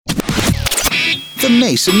The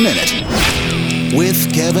Mason Minute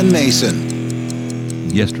with Kevin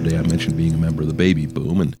Mason. Yesterday I mentioned being a member of the baby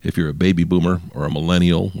boom, and if you're a baby boomer or a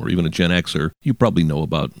millennial or even a Gen Xer, you probably know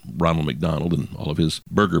about Ronald McDonald and all of his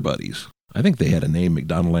burger buddies. I think they had a name,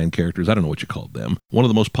 McDonaldland characters. I don't know what you called them. One of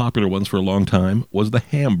the most popular ones for a long time was the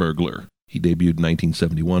Hamburglar. He debuted in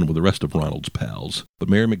 1971 with the rest of Ronald's pals. But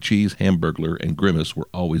Mayor McCheese, Hamburglar, and Grimace were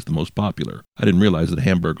always the most popular. I didn't realize that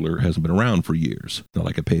Hamburglar hasn't been around for years. Not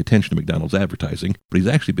like I pay attention to McDonald's advertising, but he's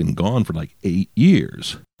actually been gone for like 8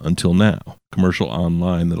 years. Until now. Commercial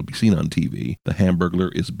online that'll be seen on TV, the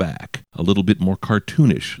Hamburglar is back. A little bit more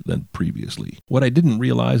cartoonish than previously. What I didn't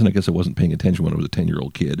realize, and I guess I wasn't paying attention when I was a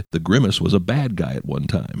 10-year-old kid, the Grimace was a bad guy at one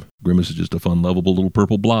time. Grimace is just a fun, lovable little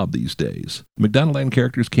purple blob these days. The McDonaldland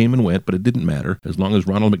characters came and went, but it didn't matter, as long as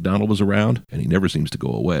Ronald McDonald was around, and he never seems to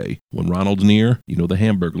go away. When Ronald's near, you know the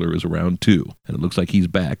Hamburglar is around too, and it looks like he's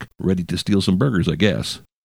back, ready to steal some burgers, I guess.